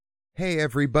Hey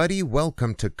everybody,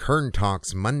 welcome to Kern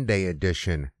Talks Monday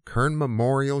edition, Kern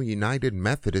Memorial United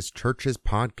Methodist Church's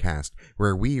podcast,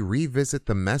 where we revisit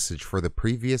the message for the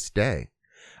previous day.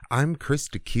 I'm Chris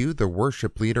DeQ, the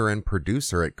worship leader and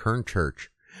producer at Kern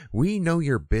Church. We know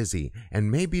you're busy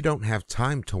and maybe don't have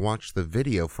time to watch the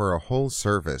video for a whole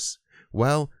service.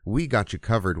 Well, we got you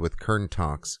covered with Kern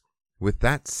Talks. With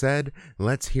that said,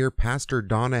 let's hear Pastor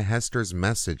Donna Hester's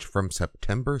message from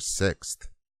September 6th.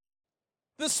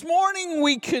 This morning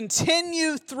we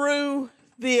continue through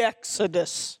the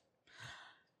Exodus.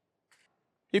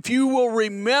 If you will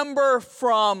remember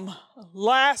from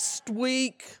last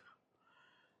week,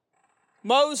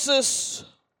 Moses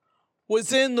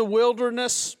was in the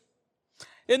wilderness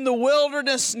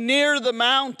near the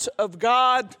Mount of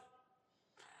God,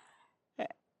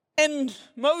 and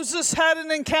Moses had an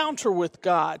encounter with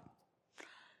God.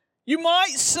 You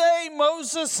might say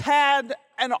Moses had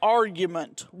an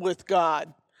argument with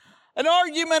God, an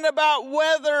argument about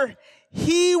whether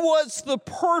he was the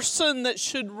person that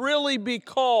should really be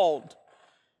called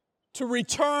to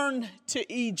return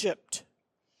to Egypt,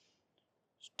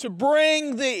 to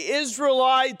bring the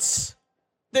Israelites,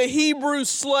 the Hebrew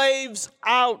slaves,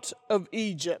 out of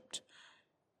Egypt.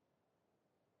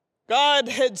 God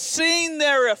had seen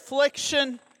their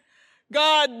affliction.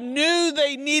 God knew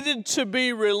they needed to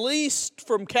be released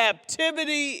from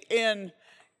captivity in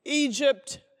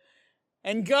Egypt,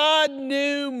 and God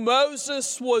knew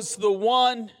Moses was the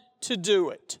one to do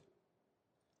it.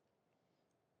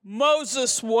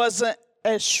 Moses wasn't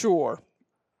as sure.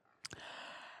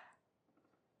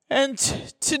 And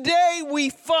today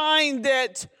we find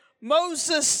that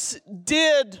Moses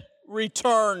did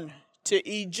return to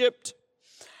Egypt.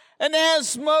 And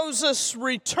as Moses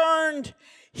returned,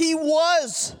 he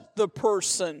was the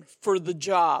person for the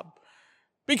job.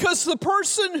 Because the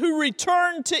person who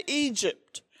returned to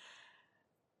Egypt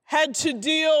had to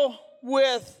deal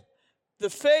with the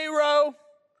Pharaoh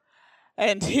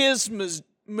and his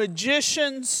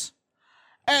magicians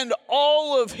and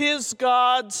all of his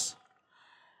gods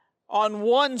on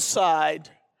one side.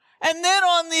 And then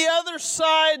on the other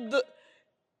side,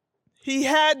 he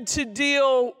had to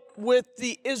deal with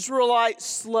the Israelite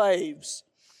slaves,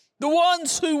 the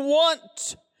ones who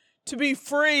want to be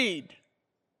freed.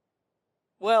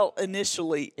 Well,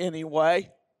 initially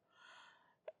anyway.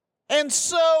 And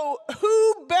so,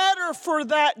 who better for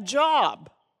that job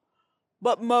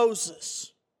but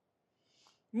Moses?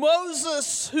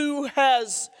 Moses, who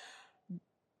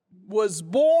was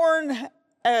born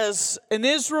as an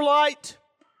Israelite,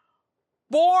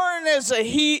 born as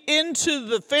into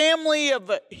the family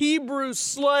of Hebrew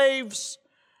slaves,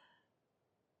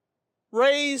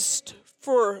 raised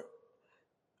for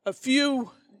a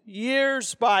few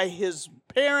years by his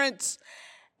parents,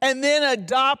 and then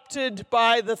adopted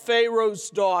by the Pharaoh's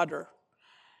daughter.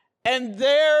 And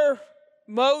there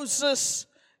Moses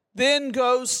then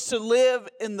goes to live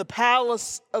in the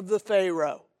palace of the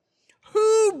Pharaoh.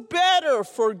 Who better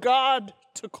for God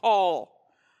to call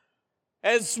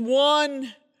as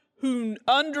one who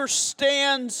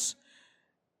understands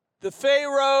the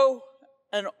Pharaoh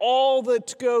and all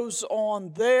that goes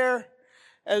on there,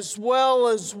 as well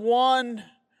as one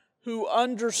who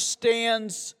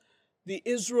understands the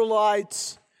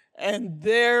Israelites and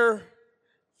their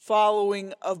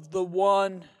following of the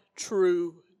one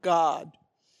true God.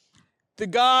 The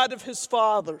God of his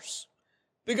fathers,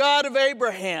 the God of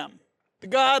Abraham, the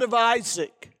God of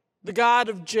Isaac, the God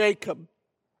of Jacob,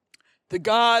 the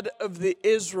God of the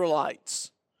Israelites,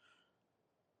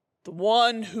 the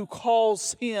one who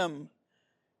calls him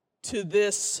to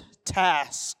this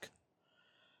task.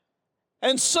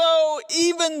 And so,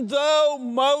 even though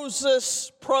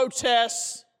Moses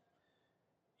protests,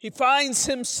 he finds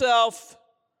himself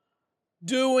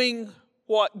doing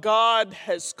what God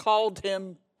has called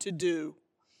him to do.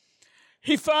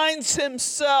 He finds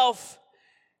himself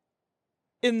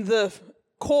in the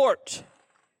court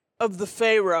of the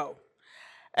Pharaoh.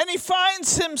 And he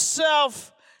finds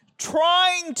himself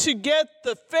trying to get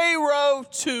the Pharaoh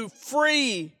to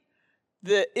free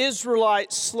the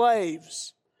Israelite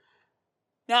slaves.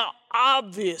 Now,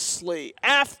 obviously,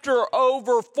 after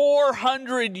over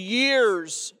 400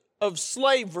 years of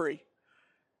slavery,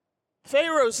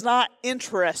 Pharaoh's not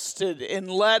interested in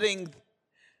letting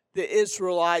the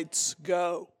Israelites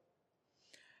go.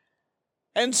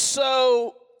 And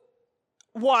so,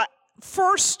 what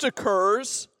first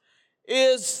occurs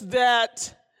is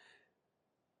that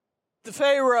the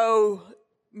Pharaoh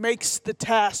makes the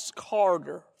task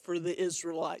harder for the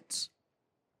Israelites.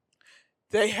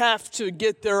 They have to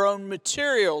get their own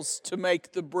materials to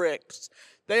make the bricks.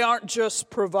 They aren't just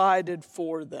provided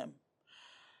for them.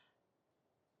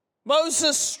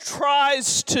 Moses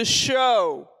tries to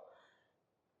show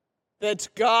that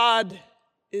God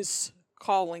is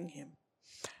calling him,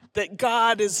 that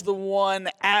God is the one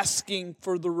asking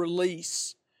for the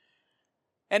release.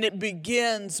 And it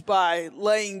begins by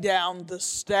laying down the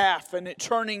staff and it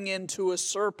turning into a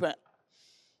serpent.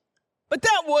 But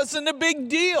that wasn't a big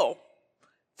deal.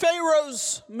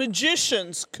 Pharaoh's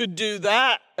magicians could do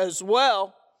that as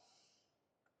well.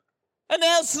 And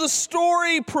as the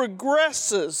story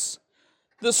progresses,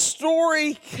 the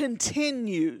story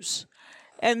continues,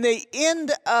 and they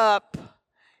end up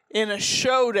in a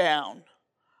showdown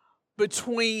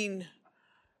between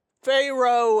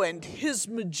Pharaoh and his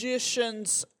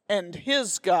magicians and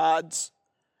his gods,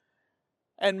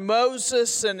 and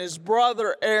Moses and his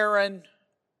brother Aaron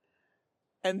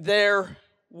and their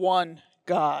one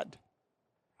God.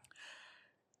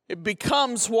 It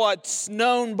becomes what's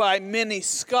known by many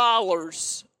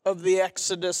scholars of the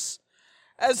Exodus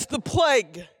as the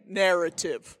plague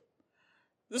narrative.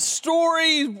 The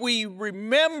story we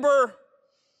remember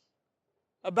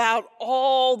about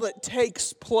all that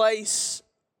takes place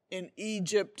in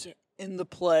Egypt in the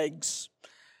plagues.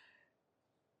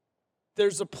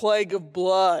 There's a plague of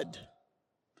blood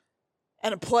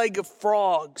and a plague of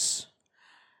frogs.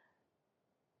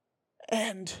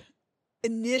 And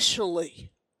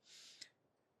initially,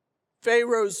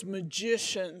 Pharaoh's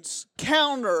magicians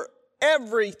counter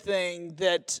everything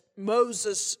that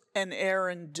Moses and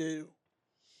Aaron do.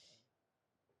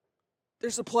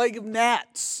 There's a plague of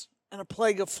gnats and a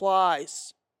plague of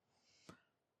flies,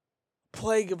 a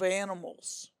plague of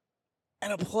animals,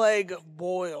 and a plague of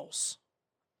boils.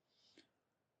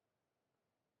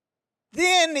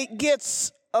 Then it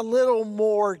gets a little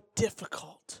more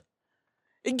difficult.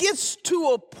 It gets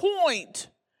to a point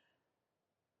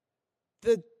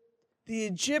that the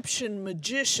Egyptian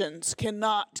magicians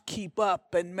cannot keep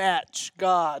up and match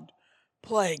God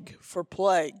plague for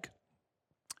plague.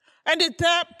 And at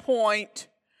that point,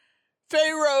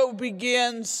 Pharaoh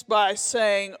begins by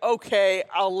saying, okay,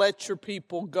 I'll let your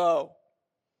people go.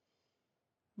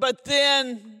 But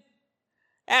then,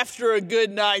 after a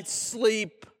good night's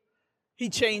sleep, he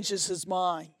changes his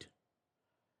mind.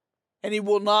 And he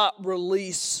will not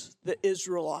release the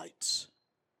Israelites.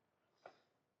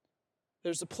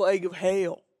 There's a plague of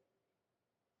hail,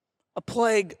 a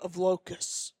plague of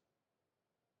locusts,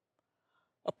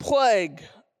 a plague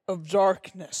of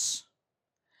darkness.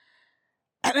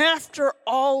 And after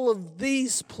all of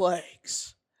these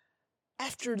plagues,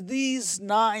 after these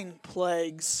 9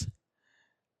 plagues,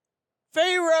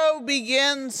 Pharaoh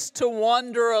begins to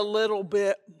wonder a little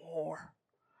bit more.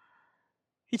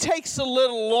 He takes a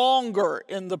little longer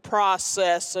in the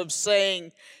process of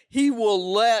saying he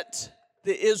will let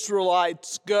the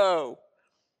Israelites go,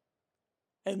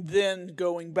 and then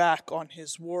going back on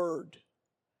his word.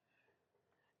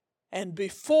 And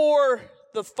before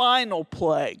the final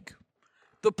plague,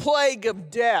 the plague of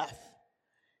death,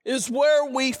 is where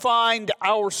we find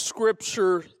our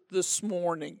scripture this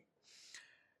morning.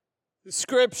 The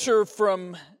scripture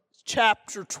from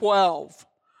chapter 12,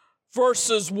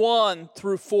 verses 1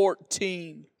 through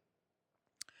 14.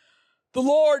 The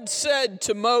Lord said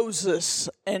to Moses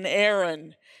and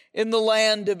Aaron in the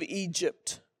land of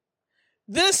Egypt,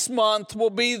 "This month will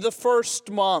be the first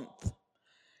month.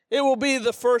 It will be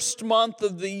the first month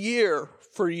of the year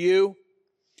for you.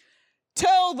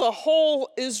 Tell the whole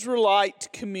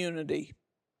Israelite community,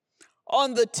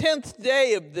 on the 10th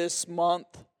day of this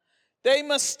month, they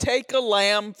must take a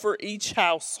lamb for each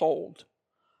household,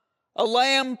 a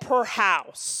lamb per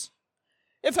house.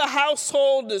 If a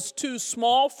household is too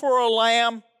small for a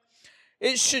lamb,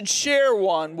 it should share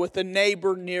one with a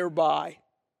neighbor nearby.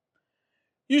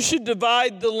 You should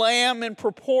divide the lamb in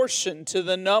proportion to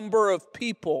the number of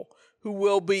people who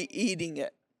will be eating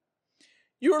it.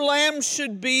 Your lamb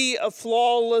should be a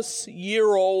flawless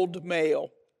year-old male.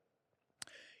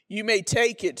 You may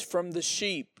take it from the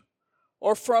sheep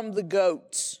or from the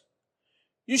goats.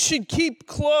 You should keep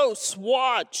close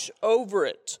watch over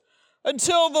it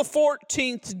until the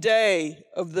 14th day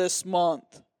of this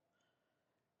month.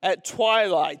 At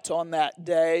twilight on that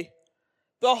day,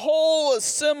 the whole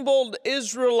assembled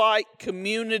Israelite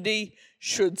community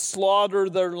should slaughter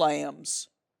their lambs.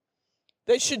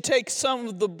 They should take some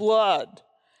of the blood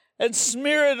and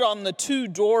smear it on the 2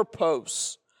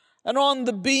 doorposts and on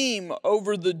the beam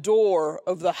over the door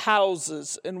of the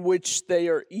houses in which they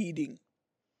are eating.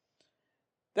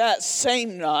 That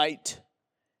same night,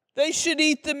 they should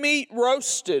eat the meat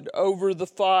roasted over the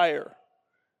fire.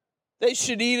 They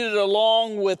should eat it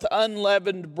along with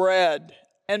unleavened bread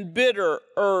and bitter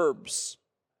herbs.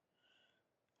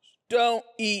 Don't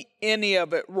eat any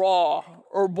of it raw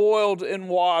or boiled in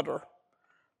water,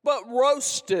 but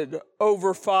roasted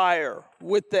over fire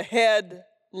with the head,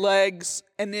 legs,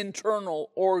 and internal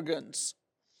organs.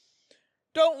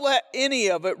 Don't let any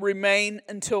of it remain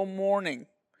until morning,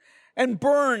 and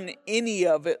burn any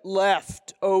of it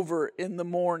left over in the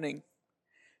morning.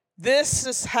 This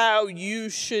is how you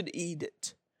should eat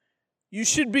it. You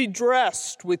should be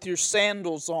dressed with your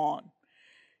sandals on,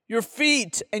 your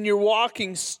feet and your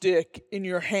walking stick in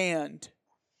your hand.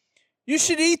 You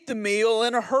should eat the meal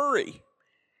in a hurry.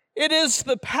 It is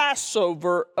the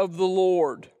Passover of the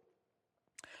Lord.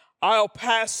 I'll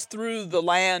pass through the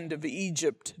land of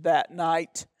Egypt that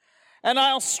night, and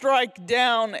I'll strike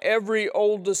down every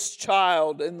oldest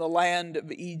child in the land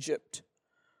of Egypt,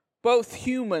 both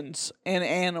humans and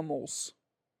animals.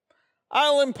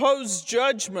 I'll impose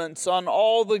judgments on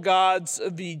all the gods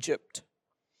of Egypt.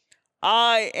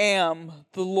 I am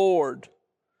the Lord.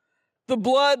 The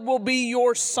blood will be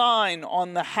your sign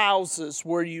on the houses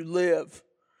where you live.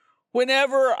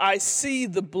 Whenever I see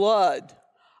the blood,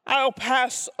 I'll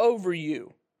pass over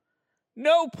you.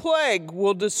 No plague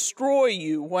will destroy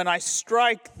you when I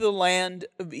strike the land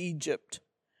of Egypt.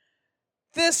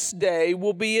 This day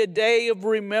will be a day of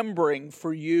remembering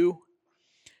for you.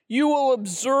 You will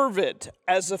observe it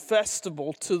as a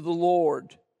festival to the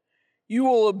Lord. You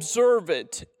will observe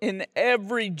it in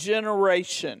every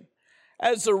generation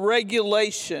as a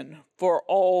regulation for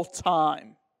all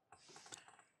time.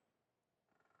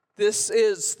 This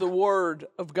is the word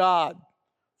of God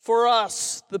for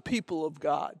us, the people of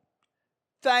God.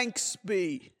 Thanks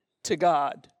be to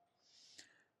God.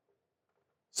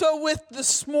 So with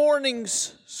this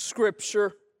morning's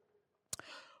scripture,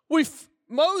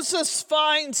 Moses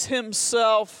finds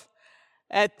himself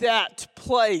at that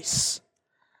place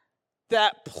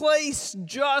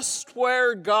just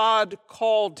where God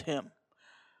called him,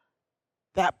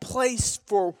 that place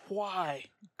for why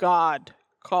God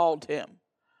called him.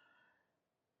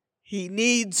 He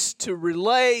needs to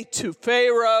relay to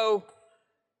Pharaoh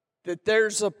that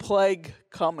there's a plague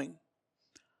coming,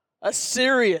 a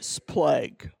serious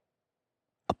plague,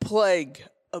 a plague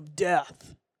of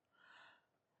death.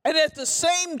 And at the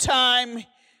same time,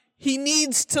 he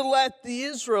needs to let the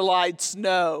Israelites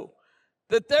know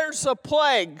that there's a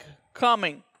plague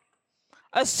coming,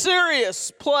 a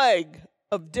serious plague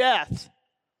of death.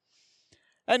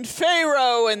 And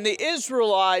Pharaoh and the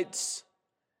Israelites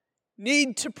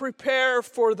need to prepare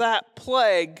for that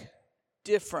plague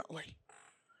differently.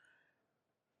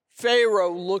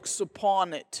 Pharaoh looks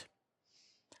upon it,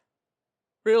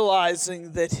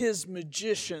 realizing that his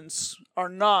magicians are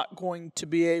not going to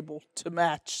be able to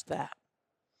match that.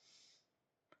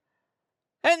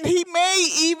 And he may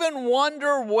even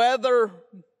wonder whether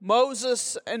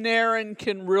Moses and Aaron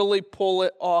can really pull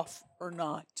it off or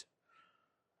not.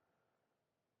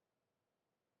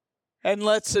 And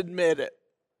let's admit it,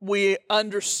 we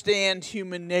understand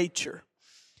human nature.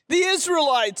 The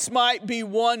Israelites might be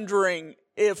wondering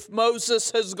if Moses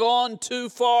has gone too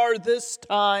far this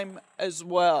time as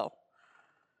well.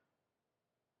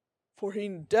 For he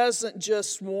doesn't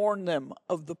just warn them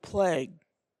of the plague.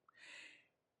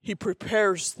 He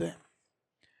prepares them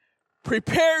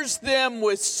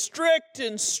with strict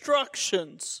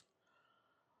instructions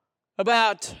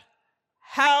about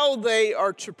how they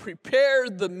are to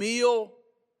prepare the meal,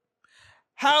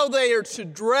 how they are to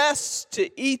dress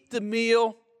to eat the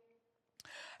meal,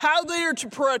 how they are to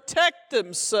protect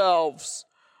themselves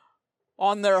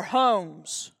on their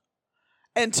homes,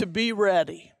 and to be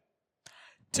ready.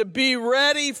 To be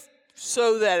ready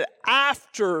so that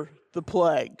after the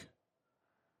plague,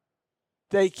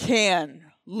 they can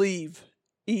leave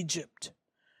Egypt.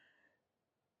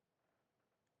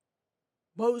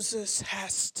 Moses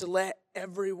has to let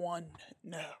everyone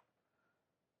know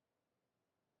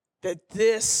that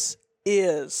this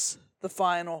is the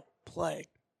final plague.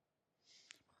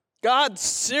 God's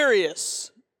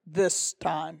serious this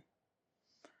time.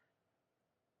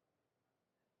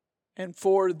 And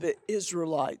for the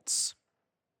Israelites,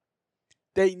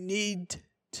 they need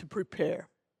to prepare.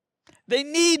 They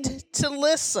need to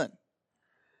listen.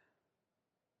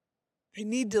 They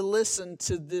need to listen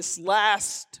to this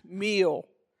last meal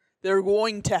they're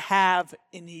going to have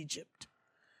in Egypt.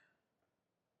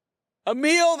 A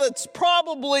meal that's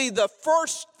probably the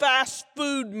first fast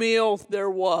food meal there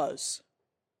was.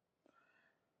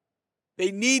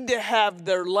 They need to have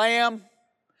their lamb.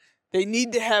 They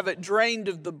need to have it drained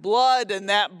of the blood, and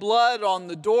that blood on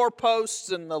the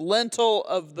doorposts and the lintel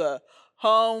of the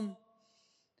home.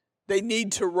 They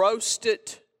need to roast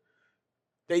it.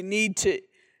 They need to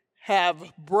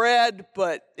have bread,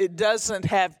 but it doesn't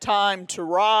have time to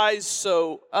rise,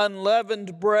 so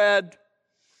unleavened bread.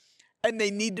 And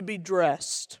they need to be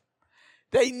dressed.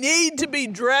 They need to be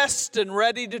dressed and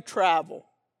ready to travel.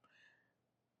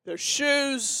 Their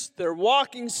shoes, their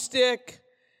walking stick,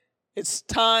 it's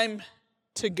time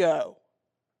to go.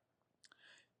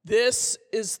 This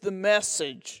is the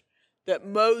message that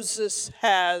Moses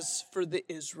has for the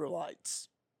Israelites.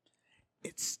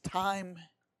 It's time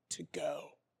to go.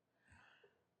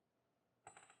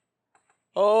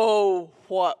 Oh,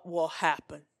 what will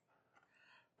happen?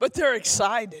 But they're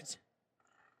excited.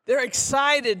 They're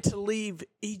excited to leave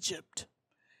Egypt.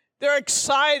 They're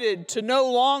excited to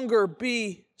no longer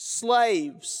be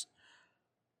slaves.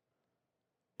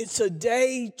 It's a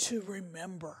day to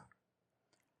remember.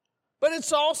 But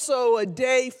it's also a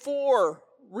day for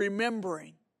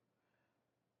remembering.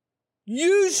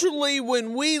 Usually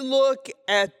when we look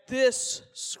at this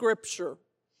scripture,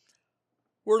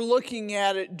 we're looking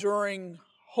at it during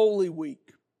Holy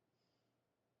Week.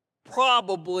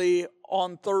 Probably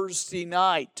on Thursday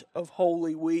night of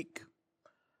Holy Week,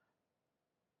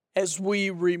 as we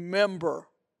remember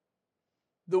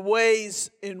the ways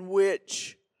in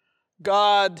which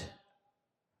God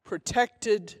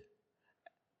protected,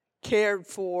 cared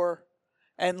for,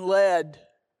 and led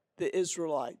the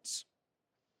Israelites,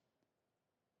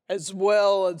 as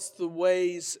well as the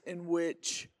ways in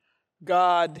which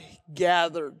God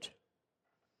gathered,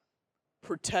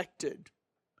 protected,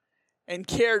 and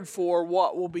cared for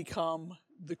what will become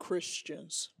the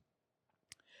Christians.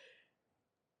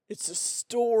 It's a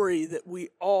story that we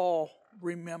all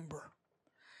remember.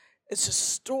 It's a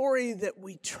story that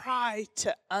we try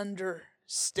to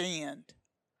understand.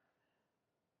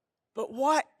 But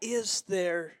what is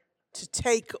there to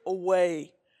take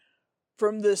away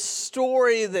from this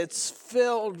story that's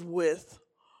filled with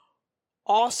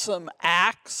awesome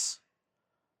acts?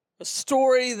 A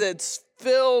story that's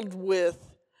filled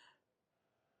with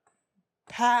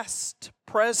past,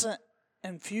 present,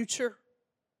 and future.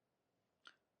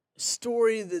 A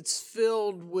story that's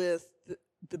filled with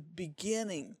the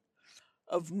beginning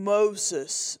of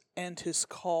Moses and his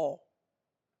call.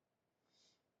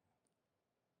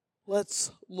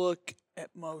 Let's look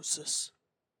at Moses.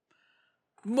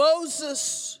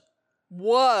 Moses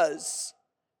was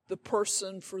the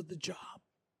person for the job.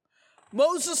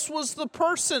 Moses was the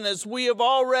person, as we have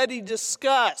already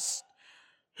discussed,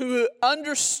 who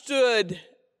understood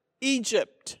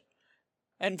Egypt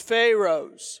and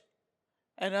pharaohs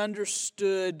and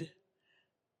understood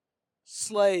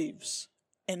slaves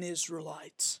and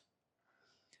Israelites.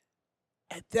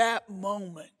 At that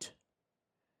moment,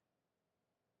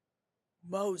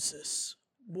 Moses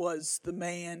was the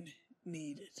man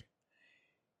needed.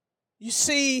 You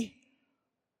see,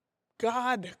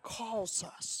 God calls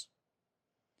us,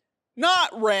 not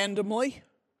randomly,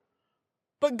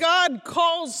 but God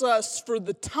calls us for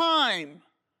the time,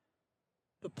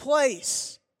 the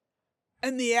place,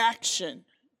 and the action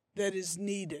that is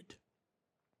needed.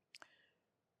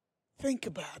 Think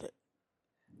about it.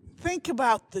 Think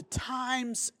about the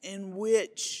times in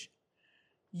which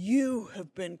you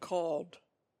have been called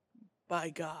by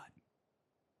God.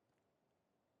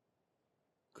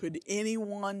 Could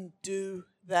anyone do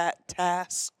that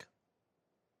task?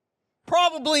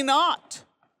 Probably not.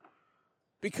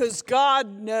 Because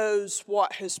God knows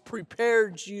what has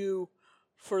prepared you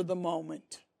for the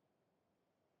moment.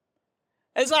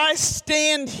 As I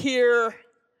stand here,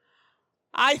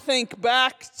 I think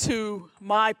back to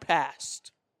my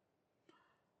past.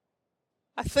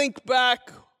 I think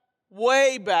back,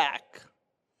 way back,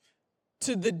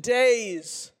 to the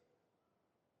days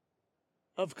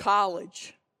of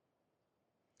college.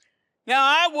 Now,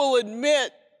 I will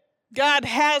admit, God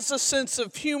has a sense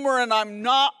of humor, and I'm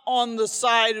not on the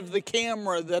side of the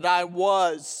camera that I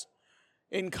was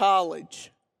in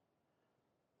college.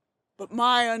 But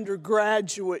my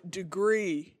undergraduate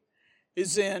degree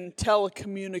is in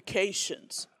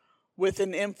telecommunications with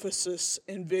an emphasis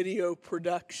in video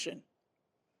production.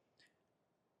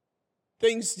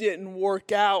 Things didn't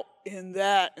work out in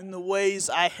the ways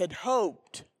I had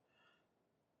hoped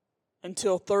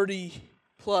until 30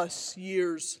 plus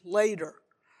years later.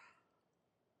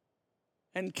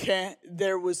 And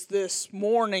there was this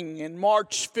morning in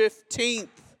March 15th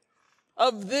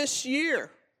of this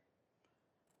year.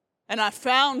 And I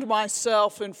found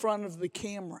myself in front of the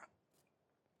camera.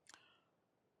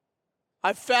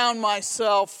 I found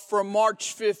myself from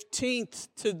March 15th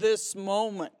to this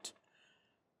moment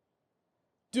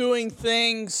doing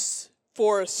things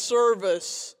for a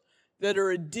service that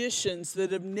are additions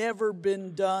that have never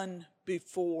been done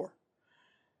before.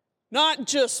 Not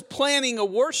just planning a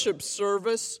worship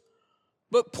service,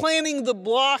 but planning the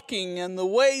blocking and the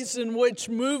ways in which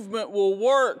movement will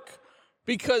work,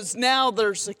 because now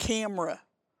there's a camera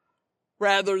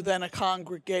rather than a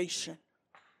congregation.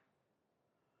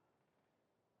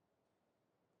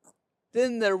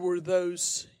 Then there were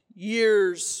those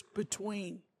years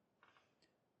between.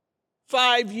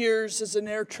 5 years as an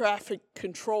air traffic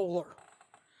controller.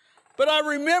 But I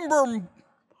remember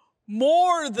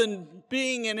more than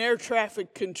being an air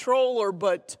traffic controller,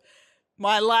 but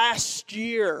my last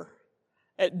year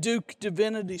at Duke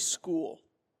Divinity School.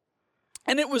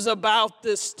 And it was about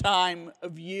this time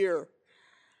of year.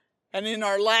 And in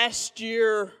our last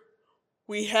year,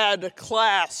 we had a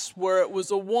class where it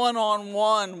was a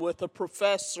one-on-one with a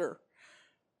professor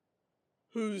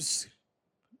whose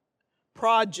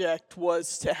project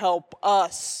was to help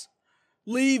us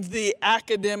leave the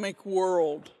academic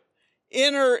world,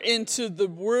 enter into the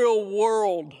real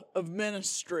world of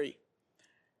ministry,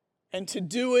 and to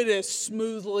do it as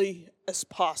smoothly as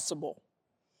possible.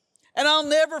 And I'll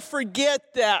never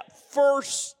forget that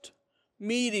first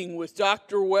meeting with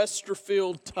Dr.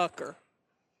 Westerfield Tucker.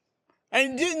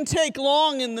 And it didn't take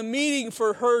long in the meeting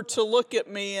for her to look at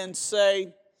me and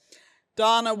say,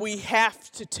 "Donna, we have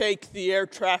to take the air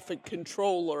traffic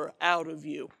controller out of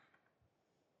you."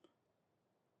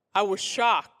 I was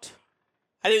shocked.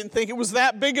 I didn't think it was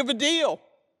that big of a deal.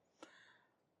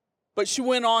 But she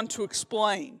went on to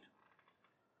explain.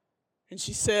 And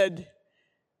she said,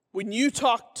 when you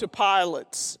talk to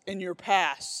pilots in your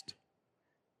past,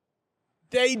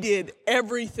 they did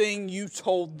everything you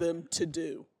told them to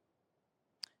do.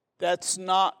 That's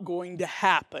not going to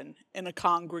happen in a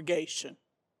congregation.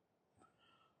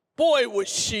 Boy, was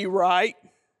she right.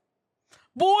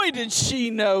 Boy, did she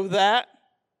know that.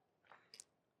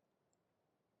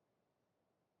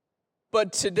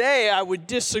 But today I would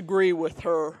disagree with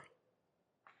her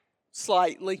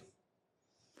slightly.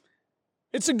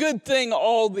 It's a good thing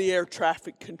all the air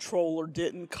traffic controller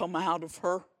didn't come out of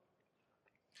her.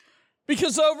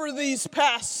 Because over these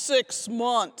past 6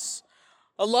 months,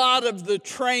 a lot of the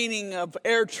training of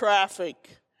air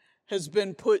traffic has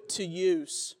been put to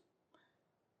use.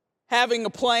 Having a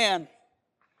plan,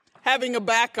 having a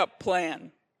backup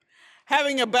plan,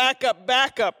 having a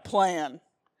backup plan,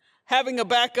 having a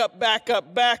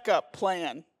backup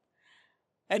plan,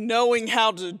 and knowing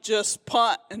how to just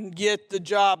punt and get the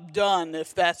job done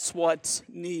if that's what's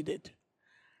needed.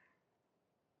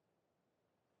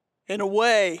 In a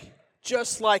way,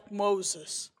 just like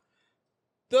Moses,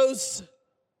 those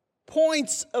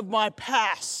points of my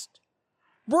past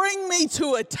bring me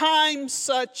to a time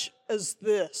such as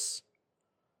this,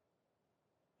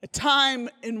 a time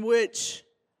in which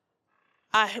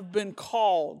I have been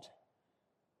called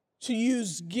to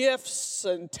use gifts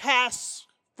and tasks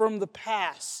from the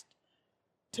past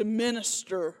to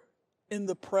minister in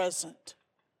the present.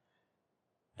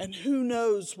 And who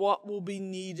knows what will be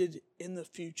needed in the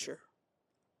future.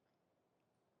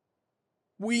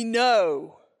 We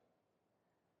know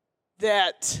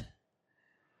that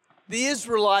the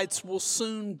Israelites will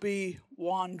soon be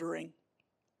wandering.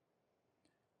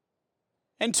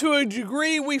 And to a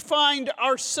degree, we find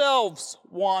ourselves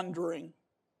wandering.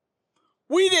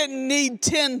 We didn't need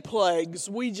 10 plagues,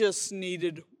 we just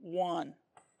needed one.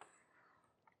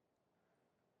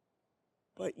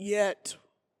 But yet,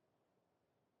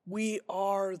 we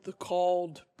are the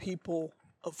called people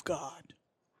of God.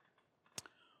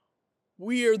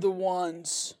 We are the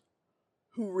ones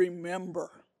who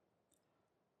remember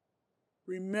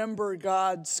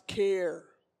God's care,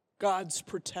 God's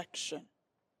protection,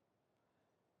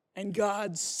 and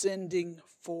God's sending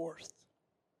forth.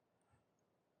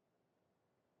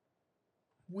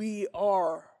 We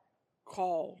are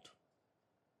called.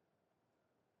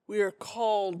 We are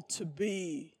called to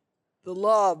be the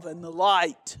love and the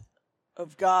light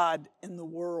of God in the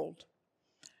world.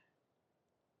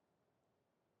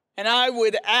 And I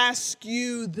would ask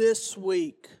you this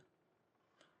week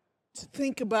to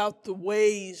think about the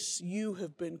ways you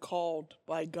have been called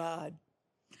by God.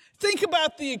 Think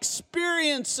about the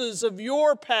experiences of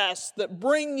your past that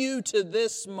bring you to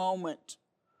this moment.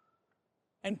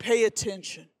 And pay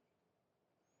attention.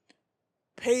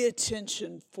 Pay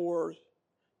attention for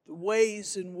the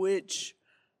ways in which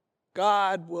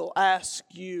God will ask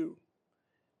you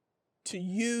to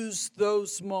use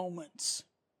those moments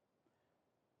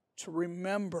to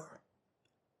remember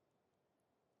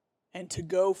and to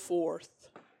go forth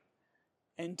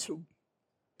and to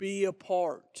be a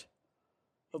part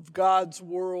of God's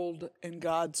world and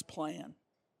God's plan.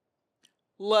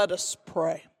 Let us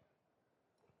pray.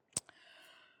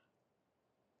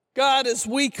 God, as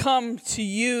we come to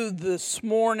you this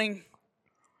morning,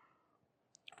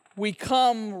 We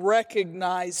come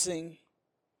recognizing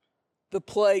the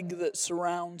plague that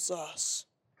surrounds us.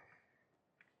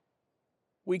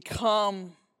 We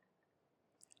come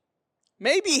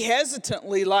maybe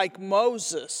hesitantly like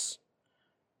Moses,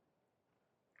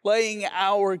 laying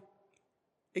our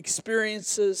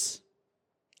experiences,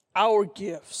 our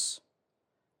gifts,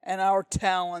 and our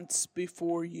talents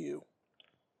before you.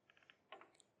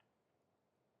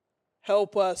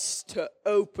 Help us to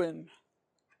open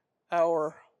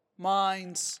our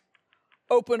minds,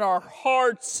 open our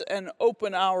hearts, and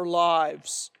open our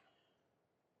lives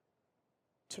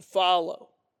to follow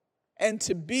and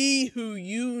to be who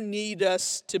you need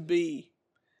us to be,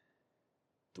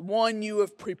 the one you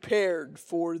have prepared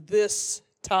for this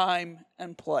time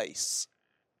and place.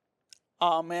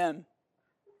 Amen.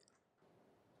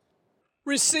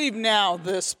 Receive now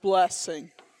this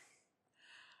blessing.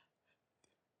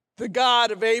 The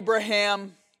God of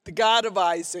Abraham, the God of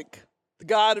Isaac, the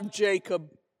God of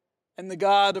Jacob, and the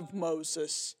God of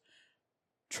Moses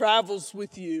travels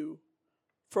with you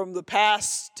from the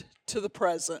past to the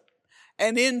present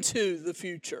and into the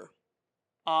future.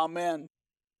 Amen.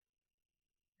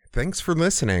 Thanks for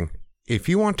listening. If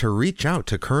you want to reach out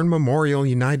to Kern Memorial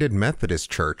United Methodist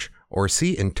Church or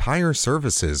see entire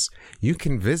services, you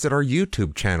can visit our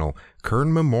YouTube channel,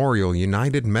 Kern Memorial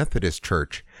United Methodist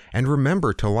Church, and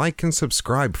remember to like and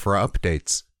subscribe for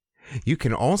updates. You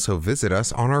can also visit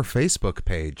us on our Facebook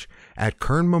page at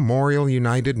Kern Memorial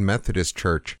United Methodist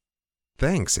Church.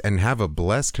 Thanks and have a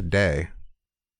blessed day.